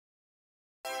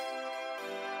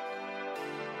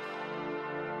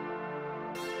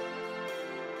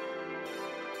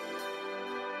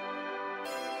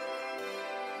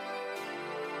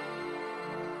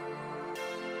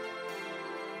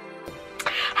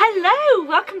Hello,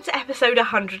 welcome to episode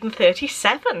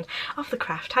 137 of the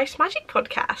Craft House Magic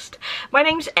podcast. My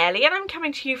name's Ellie and I'm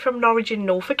coming to you from Norwich in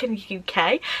Norfolk in the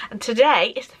UK, and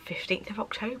today is the 15th of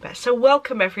October. So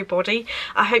welcome everybody.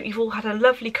 I hope you've all had a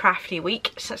lovely crafty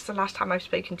week since the last time I've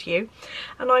spoken to you,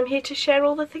 and I'm here to share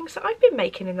all the things that I've been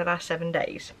making in the last 7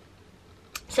 days.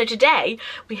 So today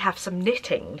we have some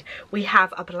knitting, we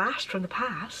have a blast from the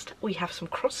past, we have some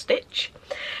cross stitch,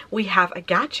 we have a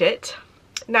gadget.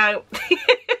 Now,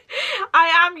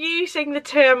 I am using the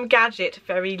term gadget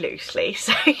very loosely,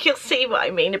 so you'll see what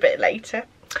I mean a bit later.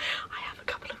 I have a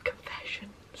couple of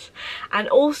confessions, and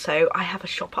also I have a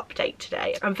shop update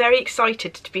today. I'm very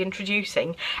excited to be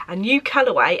introducing a new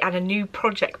colourway and a new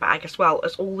project bag, as well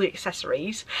as all the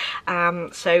accessories.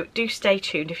 So do stay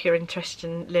tuned if you're interested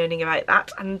in learning about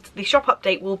that. And the shop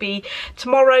update will be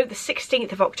tomorrow, the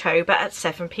 16th of October at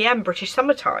 7 PM British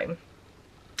Summer Time.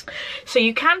 So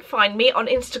you can find me on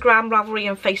Instagram, Ravelry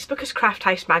and Facebook as Craft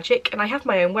House Magic, and I have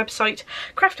my own website,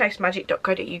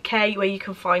 crafthousemagik.co.uk, where you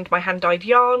can find my hand-dyed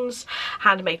yarns,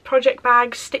 handmade project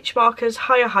bags, stitch markers,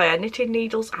 HiyaHiya knitting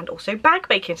needles, and also bag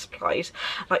making supplies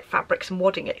like fabrics and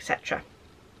wadding, etc.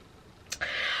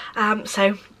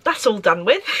 So that's all done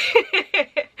with.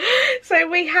 So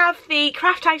we have the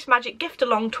Craft House Magic Gift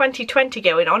Along 2020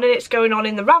 going on, and it's going on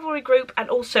in the Ravelry group and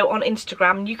also on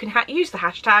Instagram. You can use the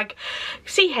hashtag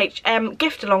CHM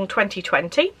Gift Along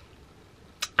 2020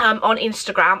 on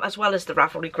Instagram as well as the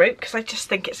Ravelry group, because I just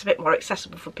think it's a bit more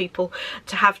accessible for people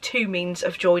to have two means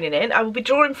of joining in. I will be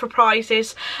drawing for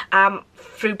prizes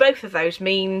through both of those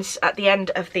means at the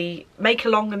end of the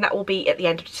Makalong, and that will be at the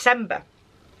end of December.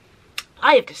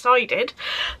 I have decided,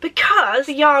 because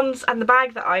the yarns and the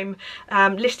bag that I'm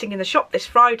listing in the shop this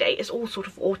Friday is all sort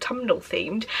of autumnal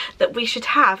themed, that we should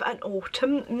have an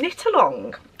autumn knit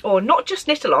along, or not just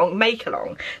knit along, make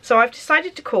along. So I've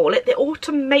decided to call it the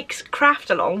Autumn Makes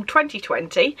Craft Along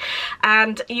 2020,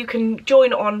 and you can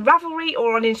join on Ravelry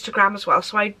or on Instagram as well.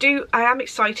 So I am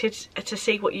excited to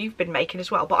see what you've been making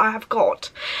as well, but I have got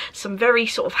some very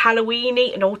sort of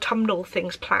Halloweeny and autumnal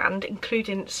things planned,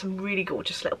 including some really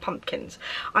gorgeous little pumpkins.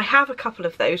 I have a couple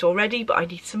of those already, but I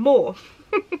need some more.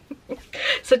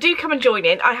 So do come and join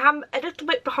in. I am a little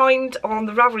bit behind on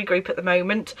the Ravelry group at the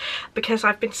moment because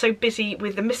I've been so busy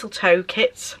with the mistletoe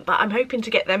kits, but I'm hoping to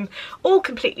get them all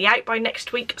completely out by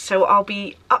next week, so I'll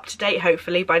be up to date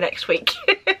hopefully by next week.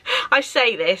 I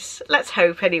say this, let's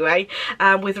hope anyway,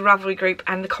 with the Ravelry group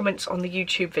and the comments on the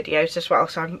YouTube videos as well.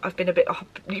 So I've been a bit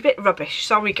rubbish,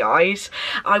 sorry guys.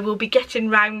 I will be getting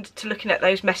round to looking at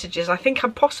those messages. I think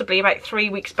I'm possibly about 3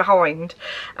 weeks behind,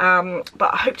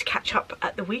 but I hope to catch up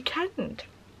at the weekend.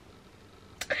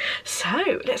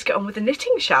 So let's get on with the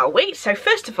knitting, shall we? So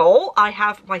first of all, I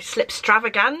have my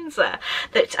Slipstravaganza.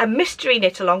 That's a mystery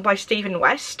knit along by Stephen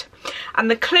West,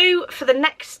 and the clue for the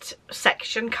next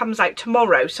section comes out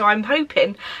tomorrow, so I'm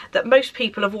hoping that most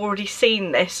people have already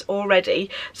seen this already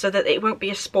so that it won't be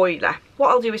a spoiler. What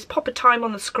I'll do is pop a time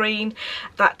on the screen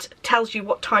that tells you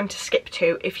what time to skip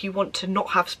to if you want to not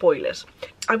have spoilers.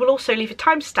 I will also leave a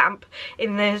timestamp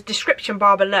in the description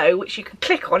bar below, which you can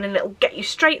click on and it'll get you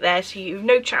straight there, so you've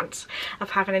no chance of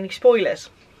having any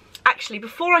spoilers. Actually,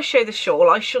 before I show the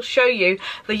shawl, I shall show you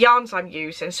the yarns I'm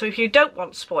using, so if you don't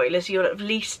want spoilers, you'll at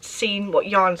least seen what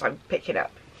yarns I'm picking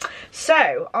up.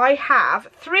 So I have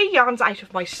 3 yarns out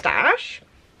of my stash,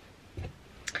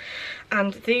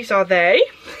 and these are they.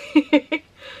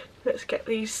 Let's get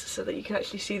these so that you can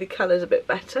actually see the colours a bit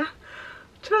better.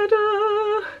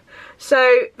 Ta-da!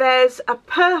 So there's a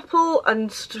purple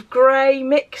and sort of grey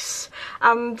mix,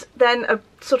 and then a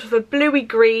sort of a bluey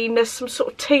green. There's some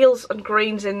sort of teals and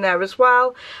greens in there as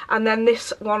well, and then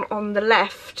this one on the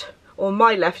left, or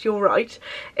my left, your right,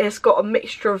 it's got a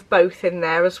mixture of both in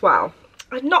there as well.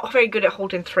 I'm not very good at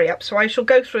holding 3 up, so I shall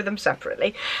go through them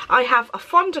separately. I have a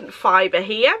Fondant Fibre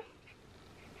here,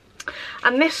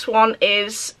 and this one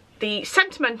is the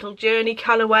Sentimental Journey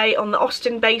colourway on the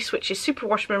Austin base, which is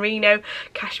superwash merino,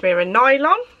 cashmere and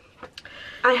nylon.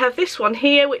 I have this one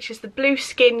here, which is the Blue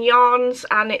Skin yarns,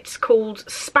 and it's called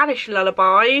Spanish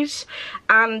Lullabies,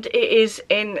 and it is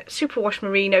in superwash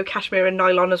merino, cashmere and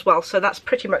nylon as well, so that's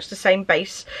pretty much the same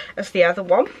base as the other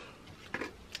one.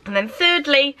 And then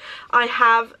thirdly, I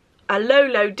have a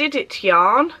Lolodidit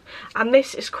yarn, and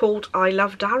this is called I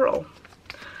Love Daryl.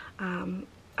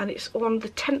 And it's on the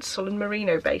Tencel and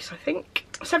Merino base, I think.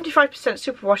 75%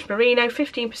 superwash merino,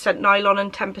 15% nylon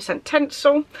and 10%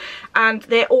 Tencel, and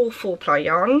they're all 4-ply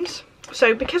yarns.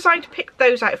 So because I'd picked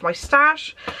those out of my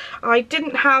stash, I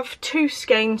didn't have 2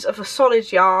 skeins of a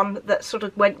solid yarn that sort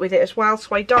of went with it as well,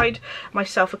 so I dyed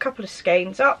myself a couple of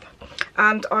skeins up,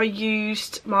 and I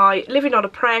used my Living on a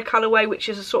Prayer colourway, which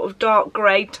is a sort of dark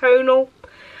grey tonal,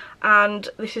 and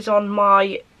this is on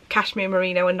my cashmere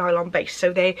merino and nylon base,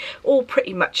 so they're all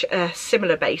pretty much a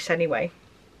similar base anyway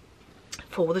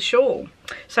for the shawl.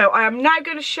 So I am now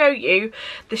going to show you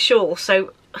the shawl,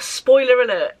 so spoiler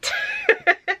alert.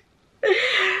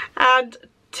 And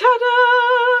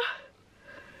ta-da!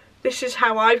 This is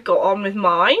how I've got on with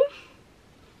mine.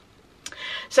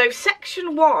 So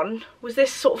section 1 was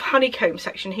this sort of honeycomb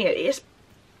section here. It is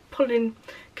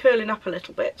curling up a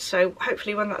little bit, so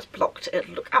hopefully when that's blocked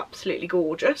it'll look absolutely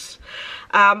gorgeous.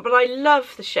 But I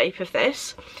love the shape of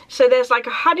this. So there's like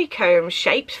a honeycomb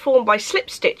shape formed by slip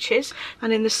stitches,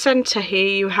 and in the centre here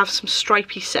you have some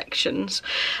stripy sections.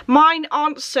 Mine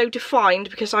aren't so defined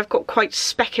because I've got quite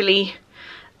speckly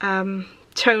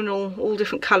tonal, all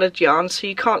different coloured yarns, so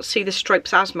you can't see the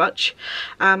stripes as much,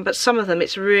 but some of them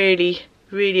it's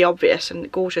really obvious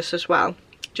and gorgeous as well.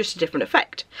 Just a different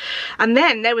effect. And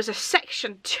then there was a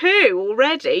section 2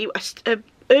 already,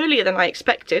 earlier than I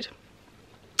expected,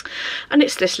 and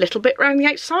it's this little bit around the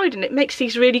outside, and it makes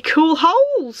these really cool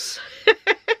holes.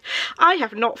 I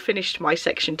have not finished my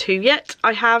section 2 yet.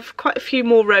 I have quite a few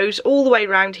more rows all the way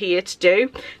around here to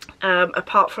do,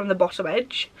 apart from the bottom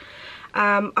edge.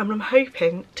 And I'm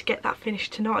hoping to get that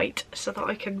finished tonight so that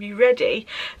I can be ready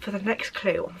for the next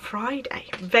clue on Friday.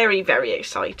 Very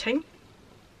exciting.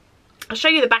 I'll show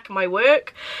you the back of my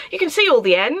work. You can see all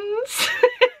the ends.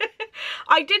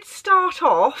 I did start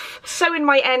off sewing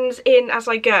my ends in as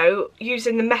I go,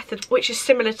 using the method which is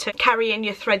similar to carrying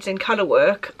your threads in colour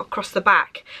work across the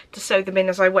back to sew them in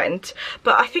as I went.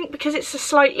 But I think because it's a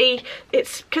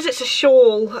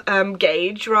shawl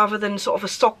gauge rather than sort of a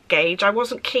sock gauge, I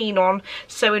wasn't keen on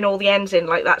sewing all the ends in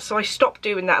like that, so I stopped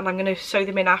doing that, and I'm going to sew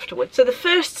them in afterwards. So the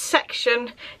first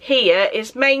section here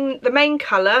is the main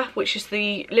colour, which is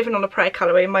the Living on a Prayer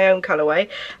colourway, my own colourway,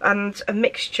 and a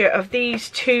mixture of these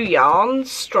 2 yarns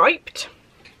striped.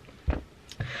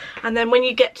 And then when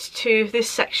you get to this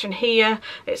section here,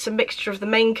 it's a mixture of the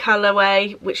main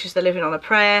colourway, which is the Living on a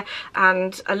Prayer,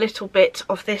 and a little bit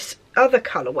of this other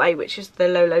colourway, which is the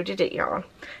Lolodidit yarn.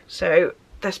 So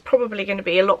there's probably going to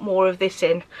be a lot more of this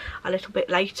in a little bit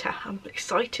later. I'm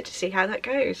excited to see how that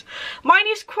goes. Mine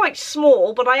is quite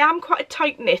small, but I am quite a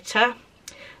tight knitter,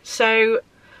 so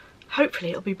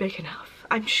hopefully it'll be big enough.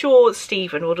 I'm sure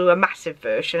Stephen will do a massive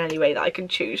version anyway that I can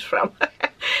choose from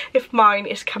if mine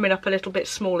is coming up a little bit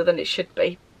smaller than it should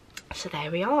be. So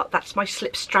there we are, that's my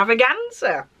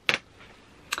Slipstravaganza.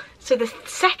 So the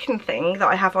second thing that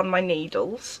I have on my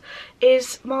needles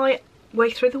is my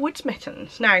Way Through the Woods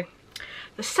mittens. Now,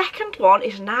 the second one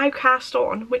is now cast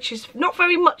on, which is not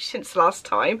very much since last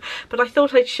time, but I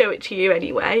thought I'd show it to you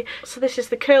anyway. So this is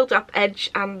the curled up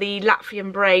edge and the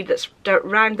Latvian braid that's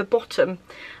around the bottom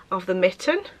of the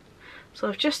mitten. So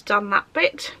I've just done that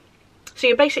bit. So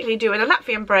you're basically doing a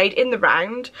Latvian braid in the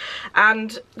round,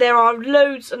 and there are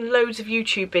loads and loads of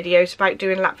YouTube videos about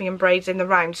doing Latvian braids in the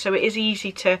round, so it is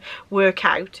easy to work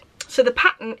out. So the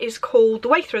pattern is called The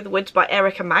Way Through the Woods by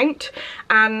Erica Mount,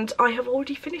 and I have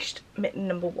already finished mitten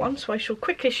number 1, so I shall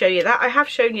quickly show you that. I have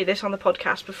shown you this on the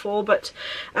podcast before, but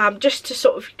just to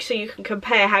sort of so you can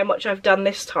compare how much I've done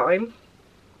this time.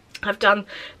 I've done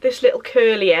this little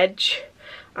curly edge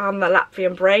and the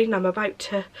Latvian braid, and I'm about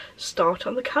to start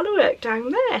on the colourwork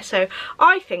down there. So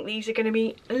I think these are going to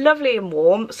be lovely and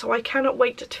warm, so I cannot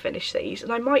wait to finish these,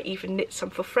 and I might even knit some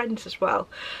for friends as well.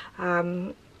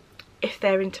 If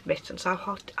they're into mittens, I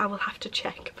will have to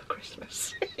check for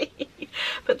Christmas.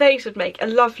 But these would make a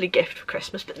lovely gift for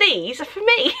Christmas, but these are for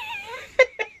me.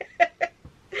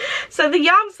 So the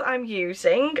yarns that I'm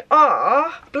using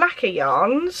are blacker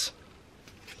yarns,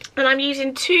 and I'm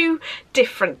using 2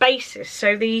 different bases.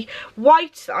 So the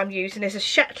white that I'm using is a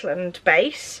Shetland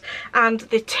base, and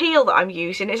the teal that I'm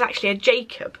using is actually a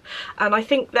Jacob, and I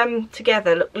think them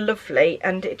together look lovely,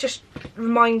 and it just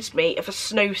reminds me of a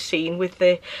snow scene with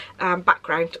the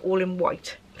background all in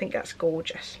white. I think that's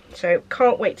gorgeous, so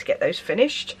can't wait to get those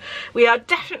finished. We are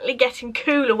definitely getting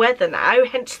cooler weather now,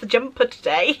 hence the jumper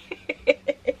today.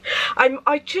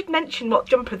 I should mention what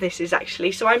jumper this is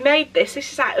actually. So I made this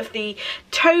is out of the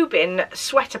Tobin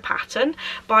sweater pattern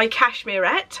by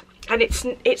Cashmerette, and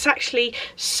it's actually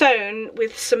sewn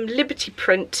with some Liberty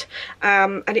print,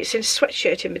 and it's in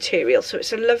sweatshirting material, so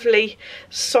it's a lovely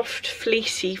soft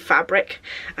fleecy fabric,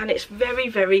 and it's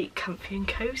very comfy and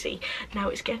cozy. Now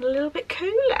it's getting a little bit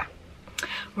cooler.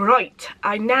 Right,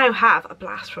 I now have a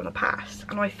blast from the past,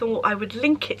 and I thought I would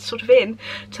link it sort of in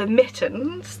to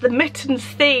mittens, the mittens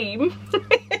theme.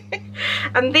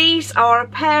 And these are a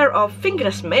pair of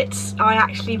fingerless mitts I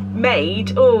actually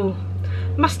made, oh,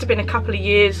 must have been a couple of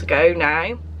years ago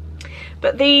now.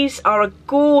 But these are a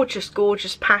gorgeous,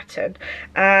 gorgeous pattern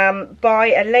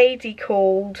by a lady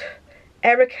called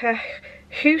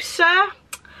Heusser.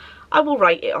 I will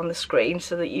write it on the screen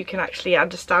so that you can actually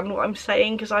understand what I'm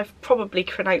saying, because I've probably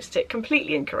pronounced it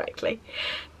completely incorrectly.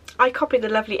 I copied the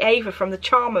lovely Ava from the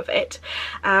charm of it,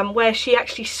 where she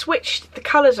actually switched the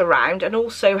colours around and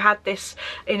also had this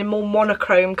in a more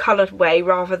monochrome coloured way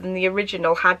rather than the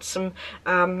original had some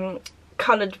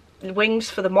coloured wings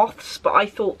for the moths, but I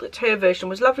thought that her version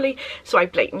was lovely, so I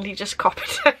blatantly just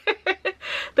copied it.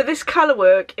 But this colour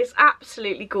work is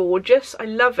absolutely gorgeous. I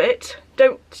love it.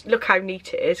 Don't look how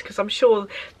neat it is, because I'm sure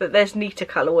that there's neater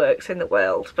colour works in the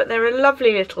world, but they're a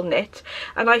lovely little knit,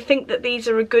 and I think that these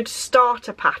are a good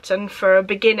starter pattern for a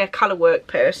beginner colour work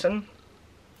person,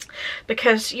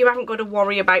 because you haven't got to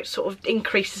worry about sort of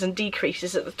increases and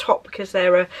decreases at the top because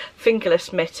they're a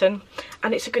fingerless mitten,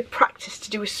 and it's a good practice to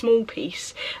do a small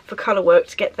piece for colour work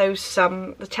to get those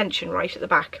the tension right at the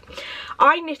back.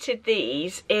 I knitted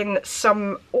these in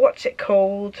some, what's it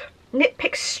called, Knit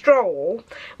Pick Stroll,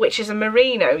 which is a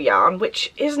merino yarn,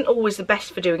 which isn't always the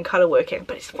best for doing colour working,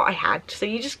 but it's what I had, so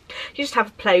you just have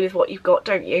a play with what you've got,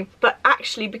 don't you? But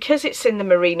actually, because it's in the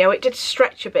merino, it did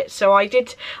stretch a bit, so I used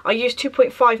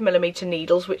 2.5mm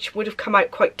needles, which would have come out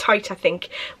quite tight, I think,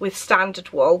 with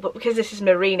standard wool, but because this is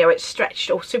merino, it stretched,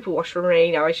 or superwash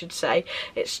merino I should say,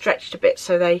 it stretched a bit,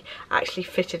 so they actually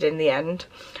fitted in the end.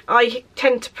 I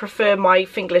tend to prefer my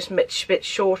fingerless mitts a bit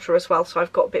shorter as well, so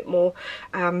I've got a bit more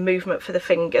movement for the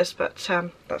fingers, but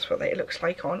that's what it looks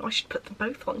like on. I should put them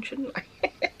both on, shouldn't I?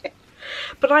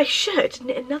 But I should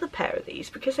knit another pair of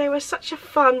these because they were such a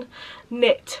fun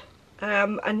knit,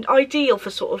 and ideal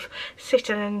for sort of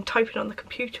sitting and typing on the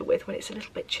computer with when it's a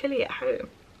little bit chilly at home.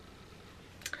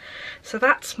 So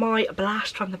that's my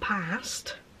blast from the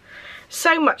past.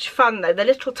 So much fun though, the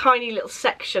little tiny little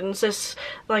sections. There's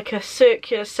like a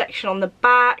circular section on the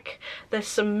back, there's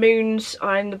some moons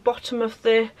on the bottom of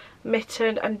the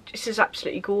mitten, and this is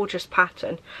absolutely gorgeous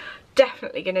pattern.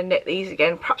 Definitely going to knit these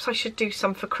again. Perhaps I should do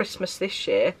some for Christmas this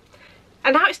year.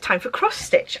 And now it's time for cross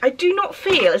stitch. I do not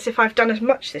feel as if I've done as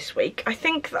much this week. I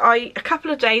think that a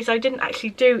couple of days I didn't actually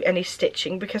do any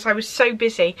stitching because I was so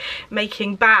busy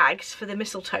making bags for the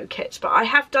mistletoe kits, but I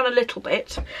have done a little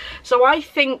bit. So I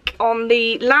think on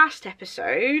the last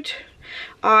episode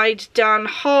I'd done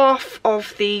half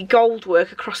of the gold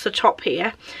work across the top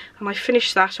here, and I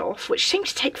finished that off, which seemed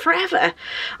to take forever.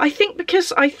 I think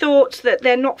because I thought that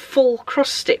they're not full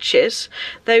cross stitches,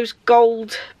 those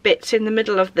gold bits in the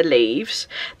middle of the leaves,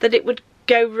 that it would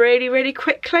go really, really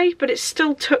quickly, but it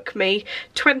still took me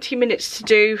 20 minutes to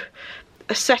do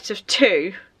a set of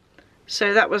 2.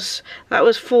 So that was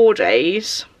 4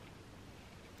 days.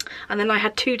 And then I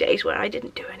had 2 days where I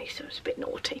didn't do any, so it was a bit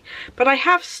naughty. But I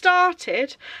have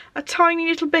started a tiny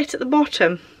little bit at the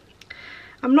bottom.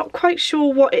 I'm not quite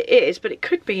sure what it is, but it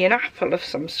could be an apple of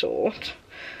some sort.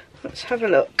 Let's have a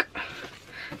look.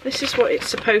 This is what it's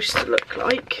supposed to look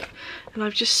like. And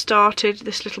I've just started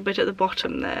this little bit at the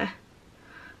bottom there.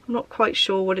 I'm not quite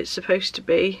sure what it's supposed to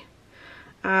be.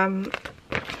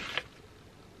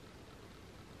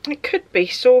 It could be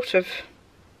sort of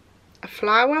a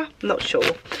flower, I'm not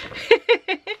sure.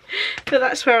 But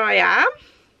that's where I am,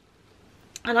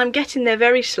 and I'm getting there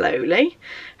very slowly,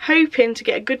 hoping to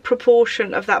get a good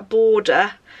proportion of that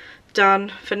border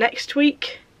done for next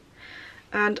week.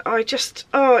 And I just,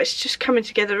 oh, it's just coming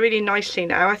together really nicely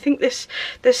now. I think there's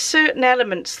certain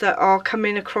elements that are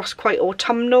coming across quite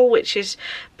autumnal, which is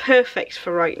perfect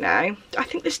for right now. I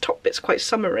think this top bit's quite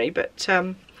summery, but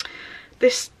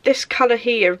this colour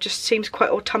here just seems quite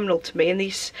autumnal to me, and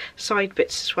these side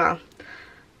bits as well.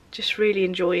 Just really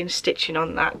enjoying stitching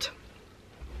on that.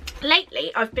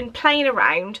 Lately I've been playing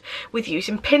around with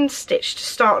using pin stitch to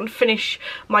start and finish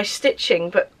my stitching,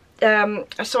 but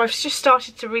so I've just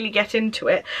started to really get into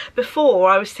it. Before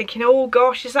I was thinking, oh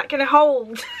gosh, is that going to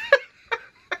hold?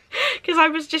 Because I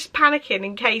was just panicking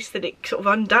in case that it sort of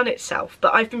undone itself.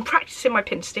 But I've been practicing my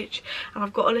pin stitch, and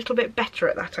I've got a little bit better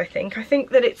at that, I think. I think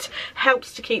that it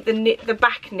helps to keep the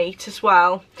back neat as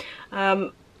well.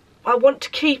 I want to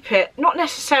keep it not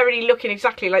necessarily looking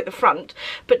exactly like the front,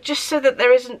 but just so that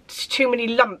there isn't too many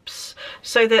lumps,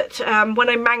 so that when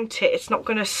I mount it, it's not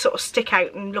going to sort of stick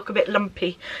out and look a bit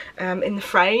lumpy in the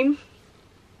frame.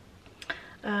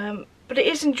 But it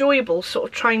is enjoyable sort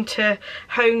of trying to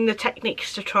hone the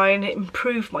techniques to try and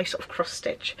improve my sort of cross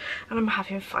stitch, and I'm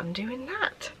having fun doing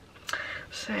that.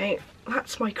 So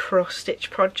that's my cross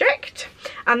stitch project,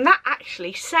 and that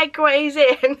actually segues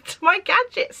into my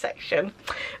gadget section,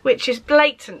 which is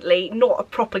blatantly not a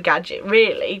proper gadget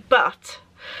really, but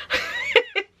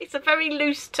it's a very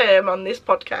loose term on this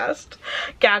podcast,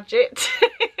 gadget.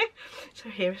 So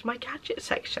here is my gadget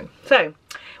section. So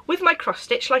with my cross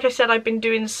stitch, like I said, I've been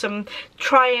doing some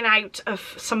trying out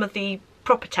of some of the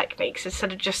proper techniques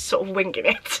instead of just sort of winging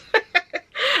it.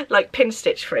 Like pin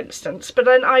stitch, for instance. But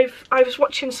then I was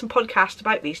watching some podcasts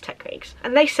about these techniques,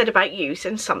 and they said about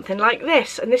using something like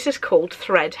this, and this is called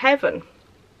Thread Heaven.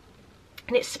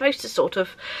 And it's supposed to sort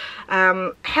of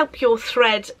help your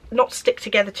thread not stick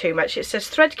together too much. It says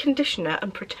thread conditioner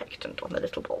and protectant on the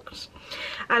little box,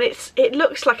 and it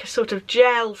looks like a sort of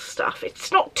gel stuff.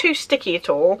 It's not too sticky at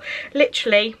all.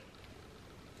 Literally,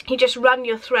 you just run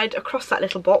your thread across that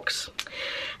little box,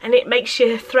 and it makes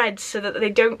your threads so that they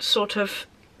don't sort of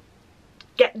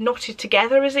get knotted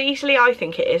together as easily. I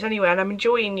think it is anyway, and I'm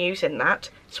enjoying using that.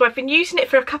 So I've been using it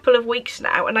for a couple of weeks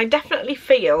now, and I definitely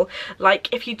feel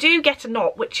like if you do get a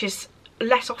knot, which is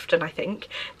less often I think,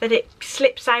 that it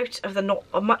slips out of the knot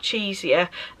much easier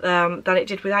than it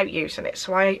did without using it.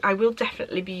 So I will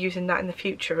definitely be using that in the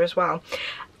future as well.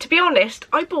 To be honest,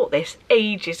 I bought this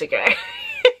ages ago.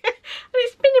 And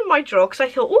it's been in my drawer because I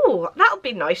thought, oh, that'll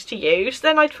be nice to use.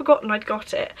 Then I'd forgotten I'd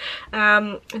got it.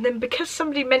 And then because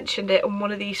somebody mentioned it on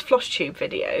one of these floss tube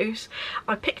videos,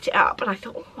 I picked it up and I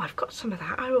thought, oh, I've got some of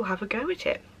that. I will have a go at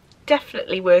it.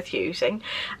 Definitely worth using.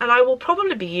 And I will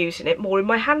probably be using it more in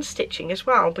my hand stitching as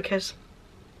well, because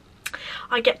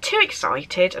I get too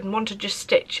excited and want to just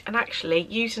stitch, and actually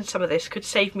using some of this could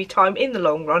save me time in the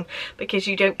long run, because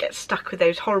you don't get stuck with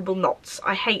those horrible knots.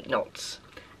 I hate knots.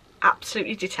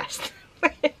 Absolutely detest.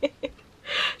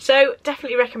 So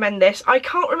definitely recommend this. I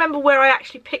can't remember where I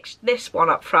actually picked this one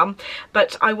up from,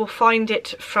 but I will find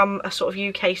it from a sort of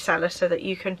UK seller so that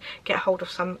you can get hold of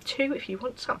some too if you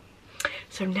want some.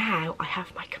 So now I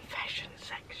have my confession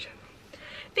section.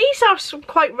 These are some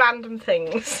quite random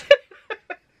things.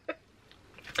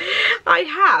 I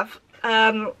have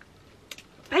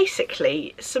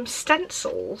basically some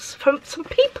stencils from some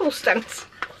people stencils.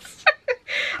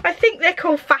 I think they're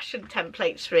called fashion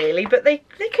templates really, but they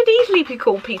could easily be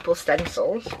called people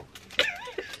stencils.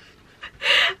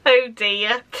 Oh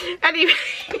dear. Anyway,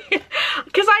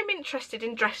 because I'm interested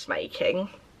in dressmaking,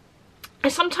 I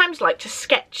sometimes like to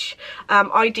sketch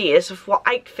ideas of what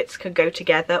outfits can go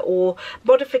together, or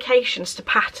modifications to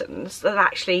patterns that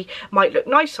actually might look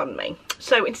nice on me.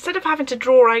 So instead of having to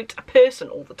draw out a person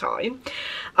all the time,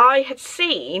 I had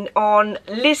seen on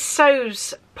Liz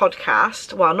So's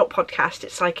podcast, well not podcast,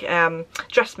 it's like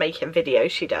dressmaking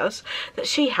videos she does, that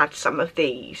she had some of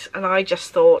these, and I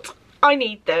just thought, I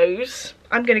need those.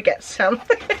 I'm gonna get some.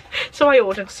 So I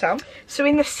ordered some. So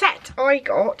in the set I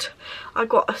got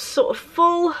a sort of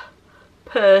full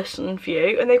person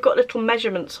view, and they've got little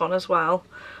measurements on as well.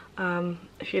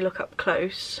 If you look up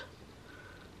close.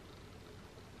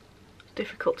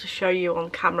 Difficult to show you on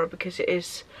camera because it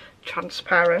is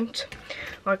transparent.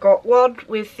 I got one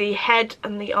with the head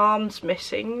and the arms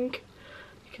missing.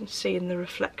 You can see in the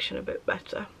reflection a bit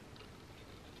better.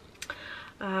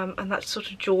 And that's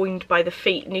sort of joined by the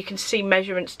feet, and you can see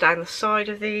measurements down the side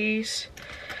of these.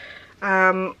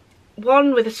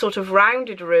 One with a sort of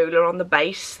rounded ruler on the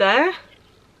base there,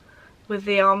 with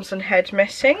the arms and head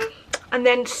missing, and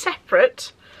then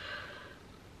separate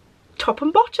top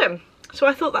and bottom. So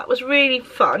I thought that was really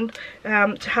fun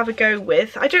to have a go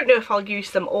with. I don't know if I'll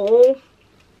use them all,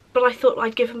 but I thought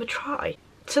I'd give them a try.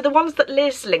 So the ones that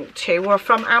Liz linked to were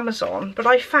from Amazon, but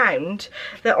I found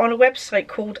that on a website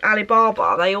called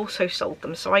Alibaba they also sold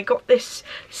them. So I got this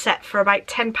set for about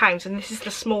 £10, and this is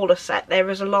the smaller set. There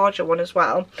is a larger one as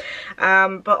well,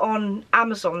 but on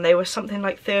Amazon they were something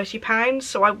like £30,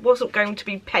 so I wasn't going to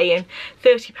be paying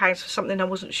 £30 for something I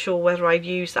wasn't sure whether I'd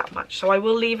use that much. So I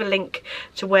will leave a link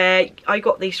to where I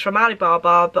got these from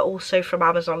Alibaba, but also from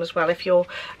Amazon as well, if you're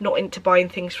not into buying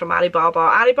things from Alibaba.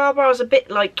 Alibaba is a bit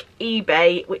like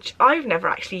eBay, which I've never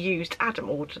actually used. Adam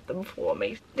ordered them for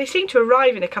me. They seem to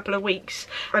arrive in a couple of weeks,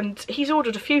 and he's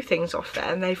ordered a few things off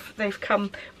there, and they've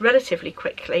come relatively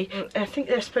quickly. I think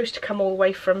they're supposed to come all the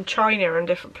way from China and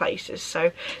different places,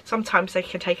 so sometimes they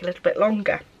can take a little bit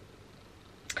longer.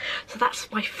 So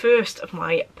that's my first of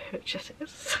my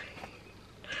purchases.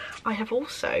 I have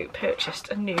also purchased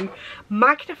a new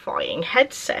magnifying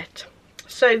headset.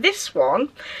 So this one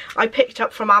I picked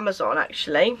up from Amazon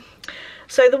actually.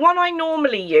 So the one I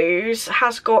normally use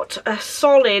has got a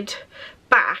solid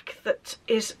back that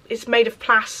is made of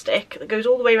plastic that goes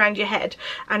all the way around your head,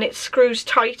 and it screws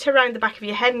tight around the back of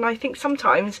your head, and I think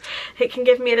sometimes it can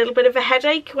give me a little bit of a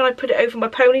headache when I put it over my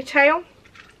ponytail.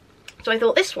 So I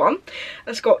thought this one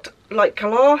has got like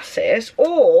glasses,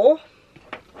 or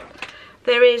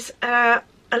there is a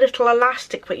little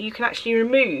elastic but you can actually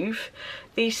remove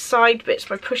these side bits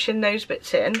by pushing those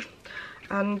bits in,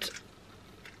 and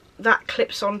that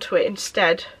clips onto it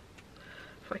instead.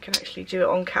 If I can actually do it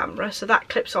on camera, so that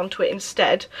clips onto it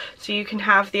instead, so you can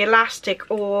have the elastic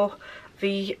or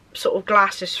the sort of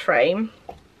glasses frame.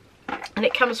 And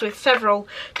it comes with several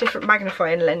different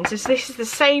magnifying lenses. This is the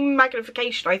same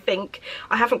magnification, I think.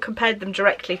 I haven't compared them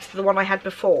directly to the one I had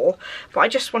before, but I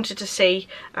just wanted to see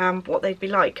what they'd be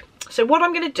like. So what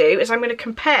I'm going to do is I'm going to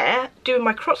compare doing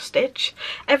my cross stitch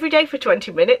every day for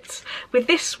 20 minutes with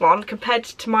this one compared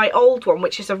to my old one,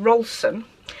 which is a Rolson.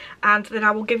 And then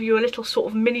I will give you a little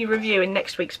sort of mini review in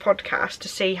next week's podcast to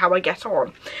see how I get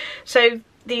on. So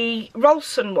the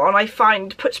Rolson one, I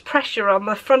find, puts pressure on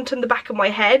the front and the back of my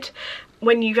head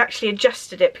when you've actually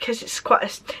adjusted it, because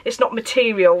it's not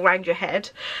material around your head.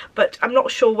 But I'm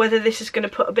not sure whether this is going to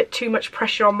put a bit too much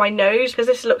pressure on my nose, because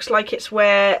this looks like it's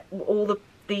where all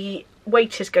the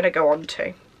weight is going to go on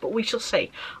to. But we shall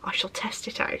see. I shall test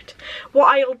it out. What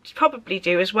I'll probably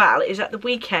do as well is at the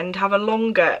weekend have a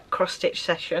longer cross stitch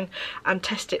session and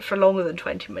test it for longer than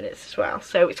 20 minutes as well.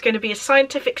 So it's going to be a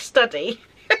scientific study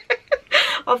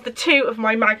of the two of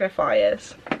my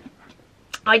magnifiers.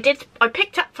 I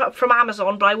picked up from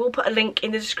Amazon, but I will put a link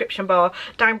in the description bar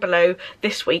down below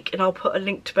this week, and I'll put a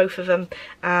link to both of them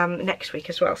next week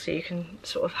as well, so you can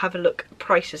sort of have a look at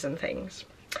prices and things.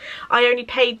 I only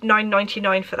paid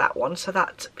 £9.99 for that one, so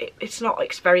that it's not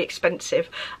very expensive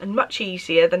and much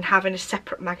easier than having a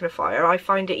separate magnifier. I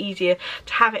find it easier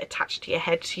to have it attached to your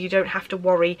head, so you don't have to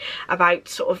worry about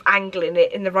sort of angling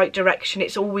it in the right direction.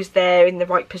 It's always there in the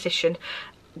right position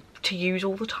to use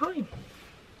all the time.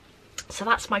 So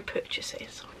that's my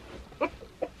purchases.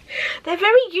 They're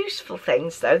very useful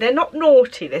things though. They're not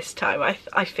naughty this time,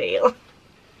 I feel.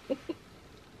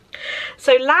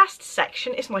 So last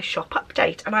section is my shop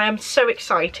update, and I am so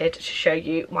excited to show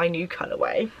you my new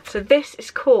colourway. So this is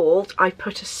called I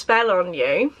Put a Spell on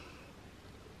You,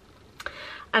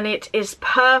 and it is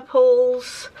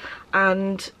purples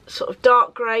and sort of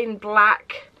dark grey and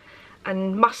black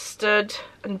and mustard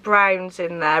and browns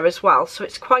in there as well, so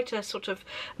it's quite a sort of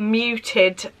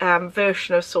muted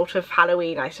version of sort of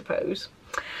Halloween, I suppose.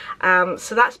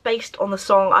 So that's based on the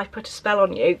song I Put a Spell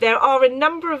on You. There are a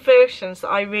number of versions that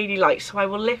I really like, so I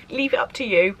will leave it up to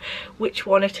you which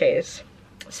one it is.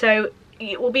 So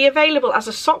it will be available as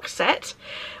a sock set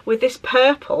with this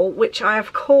purple, which I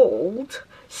have called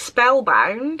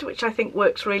Spellbound, which I think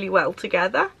works really well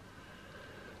together.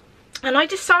 And I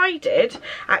decided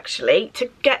actually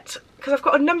to get, because I've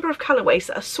got a number of colourways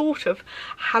that are sort of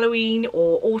Halloween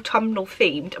or autumnal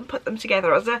themed, and put them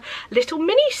together as a little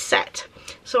mini set.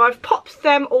 So I've popped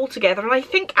them all together, and I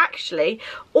think actually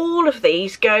all of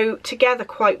these go together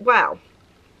quite well.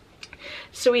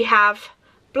 So we have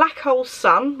Black Hole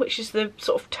Sun, which is the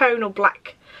sort of tonal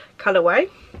black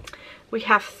colourway. We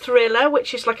have Thriller,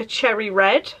 which is like a cherry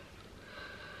red.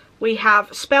 We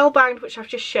have Spellbound, which I've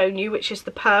just shown you, which is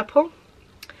the purple.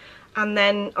 And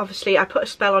then obviously I Put a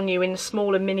Spell on You in the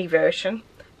smaller mini version.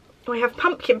 We have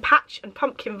Pumpkin Patch and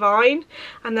Pumpkin Vine,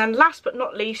 and then last but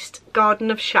not least Garden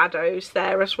of Shadows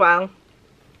there as well.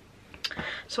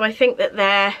 So I think that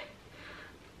they're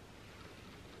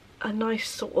a nice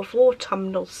sort of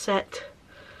autumnal set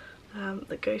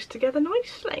that goes together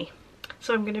nicely.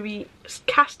 So I'm going to be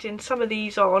casting some of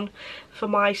these on for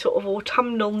my sort of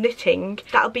autumnal knitting.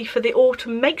 That'll be for the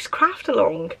Autumn Makes Craft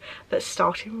Along that's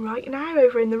starting right now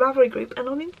over in the Ravelry group and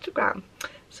on Instagram.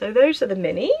 So those are the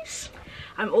minis.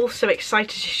 I'm also excited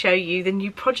to show you the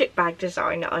new project bag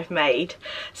design that I've made.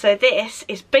 So this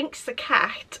is Binks the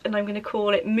Cat, and I'm going to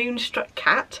call it Moonstruck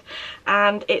Cat,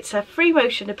 and it's a free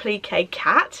motion applique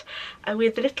cat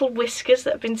with little whiskers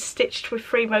that have been stitched with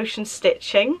free motion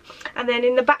stitching. And then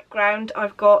in the background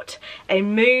I've got a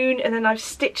moon, and then I've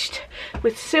stitched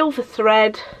with silver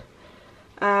thread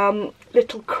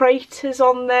little craters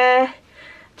on there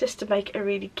just to make a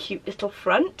really cute little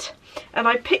front. And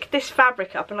I picked this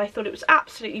fabric up and I thought it was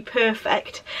absolutely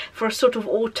perfect for a sort of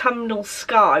autumnal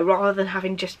sky rather than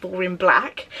having just boring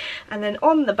black. And then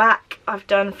on the back I've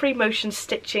done free motion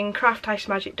stitching,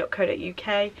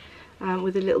 crafthousemagik.co.uk,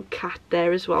 with a little cat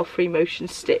there as well, free motion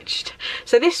stitched.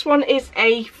 So this one is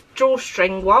a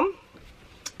drawstring one,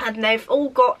 and they've all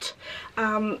got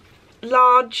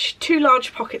two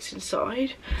large pockets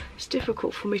inside. It's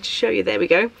difficult for me to show you. There we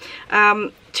go.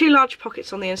 Two large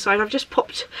pockets on the inside. I've just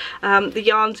popped the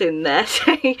yarns in there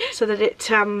so that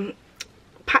it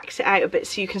packs it out a bit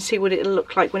so you can see what it'll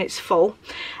look like when it's full.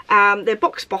 They're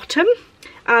box bottom,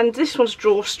 and this one's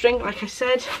drawstring, like I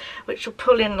said, which will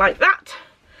pull in like that.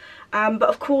 But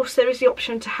of course there is the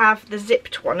option to have the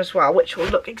zipped one as well, which will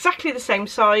look exactly the same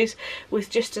size with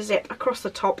just a zip across the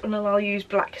top, and then I'll use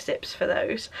black zips for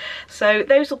those. So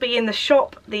those will be in the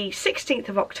shop the 16th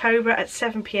of October at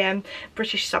 7 PM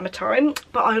British summertime,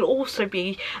 but I'll also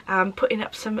be putting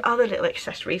up some other little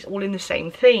accessories all in the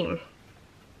same theme.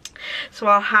 So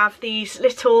I'll have these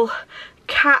little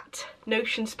cat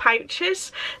notions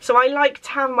pouches. So I like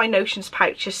to have my notions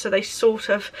pouches so they sort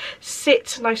of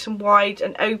sit nice and wide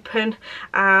and open,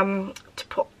 to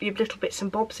put your little bits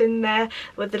and bobs in there,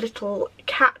 with the little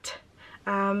cat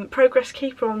progress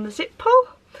keeper on the zip pull.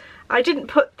 I didn't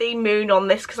put the moon on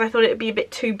this because I thought it would be a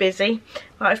bit too busy.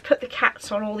 I've put the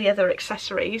cats on all the other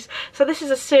accessories. So this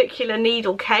is a circular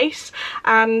needle case,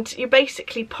 and you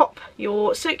basically pop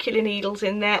your circular needles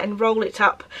in there and roll it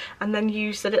up, and then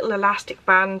use the little elastic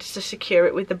band to secure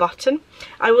it with the button.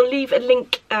 I will leave a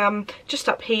link just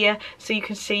up here so you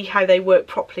can see how they work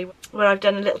properly, where I've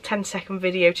done a little 10-second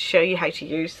video to show you how to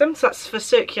use them. So that's for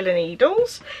circular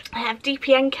needles. I have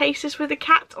DPN cases with a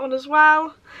cat on as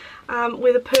well,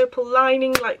 with a purple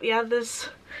lining like the others.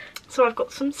 So I've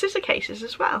got some scissor cases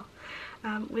as well,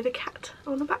 with a cat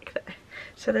on the back there.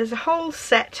 So there's a whole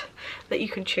set that you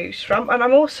can choose from, and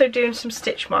I'm also doing some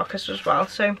stitch markers as well.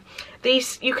 So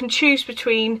these you can choose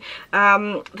between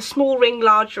the small ring,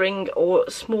 large ring, or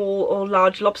small or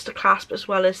large lobster clasp, as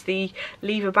well as the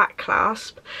lever back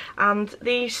clasp. And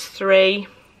these three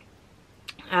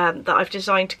that I've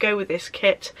designed to go with this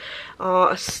kit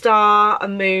are a star, a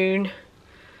moon,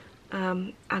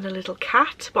 and a little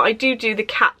cat. But I do the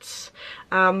cats,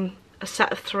 a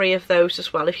set of 3 of those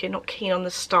as well, if you're not keen on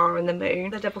the star and the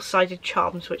moon. They're double-sided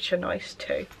charms, which are nice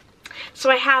too.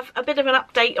 So I have a bit of an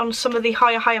update on some of the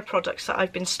HiyaHiya products that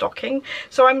I've been stocking.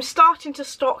 So I'm starting to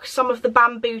stock some of the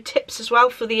bamboo tips as well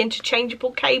for the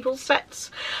interchangeable cable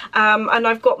sets. And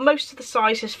I've got most of the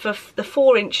sizes for the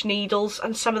 4-inch needles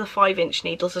and some of the 5-inch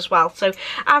needles as well. So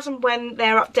as and when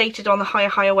they're updated on the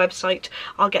HiyaHiya website,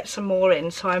 I'll get some more in.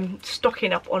 So I'm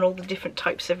stocking up on all the different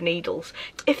types of needles.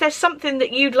 If there's something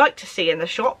that you'd like to see in the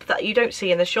shop that you don't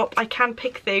see in the shop, I can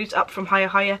pick those up from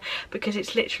HiyaHiya, because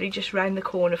it's literally just round the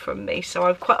corner from me. So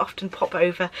I quite often pop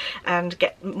over and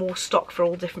get more stock for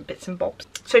all different bits and bobs.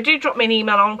 So do drop me an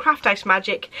email on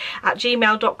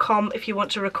crafthousemagik@gmail.com if you want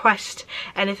to request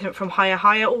anything from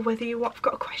HiyaHiya, or whether you've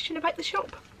got a question about the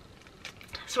shop.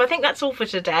 So I think that's all for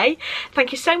today.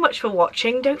 Thank you so much for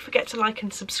watching. Don't forget to like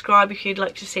and subscribe if you'd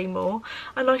like to see more,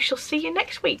 and I shall see you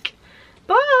next week.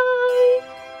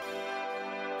 Bye!